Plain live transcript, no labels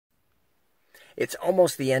It's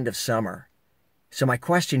almost the end of summer. So my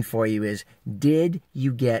question for you is, did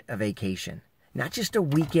you get a vacation? Not just a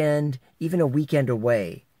weekend, even a weekend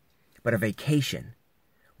away, but a vacation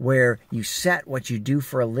where you set what you do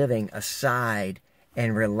for a living aside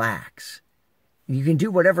and relax. You can do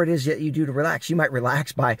whatever it is that you do to relax. You might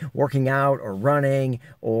relax by working out or running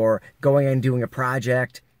or going and doing a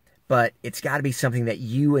project, but it's got to be something that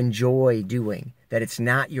you enjoy doing, that it's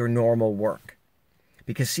not your normal work.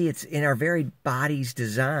 Because see, it's in our very body's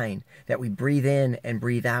design that we breathe in and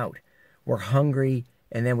breathe out. We're hungry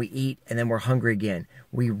and then we eat and then we're hungry again.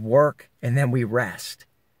 We work and then we rest.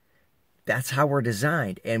 That's how we're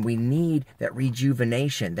designed. And we need that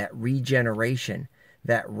rejuvenation, that regeneration,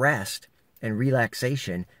 that rest and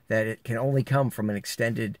relaxation that it can only come from an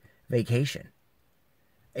extended vacation.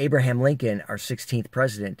 Abraham Lincoln, our 16th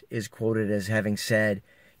president, is quoted as having said,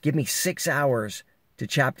 "Give me 6 hours to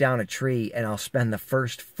chop down a tree and I'll spend the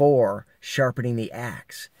first 4 sharpening the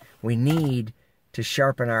axe." We need to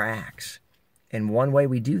sharpen our axe. And one way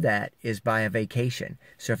we do that is by a vacation.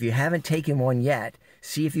 So if you haven't taken one yet,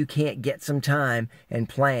 see if you can't get some time and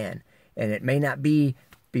plan. And it may not be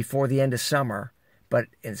before the end of summer, but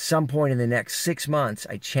at some point in the next 6 months,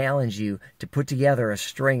 I challenge you to put together a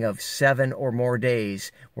string of 7 or more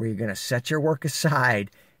days where you're going to set your work aside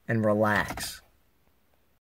and relax.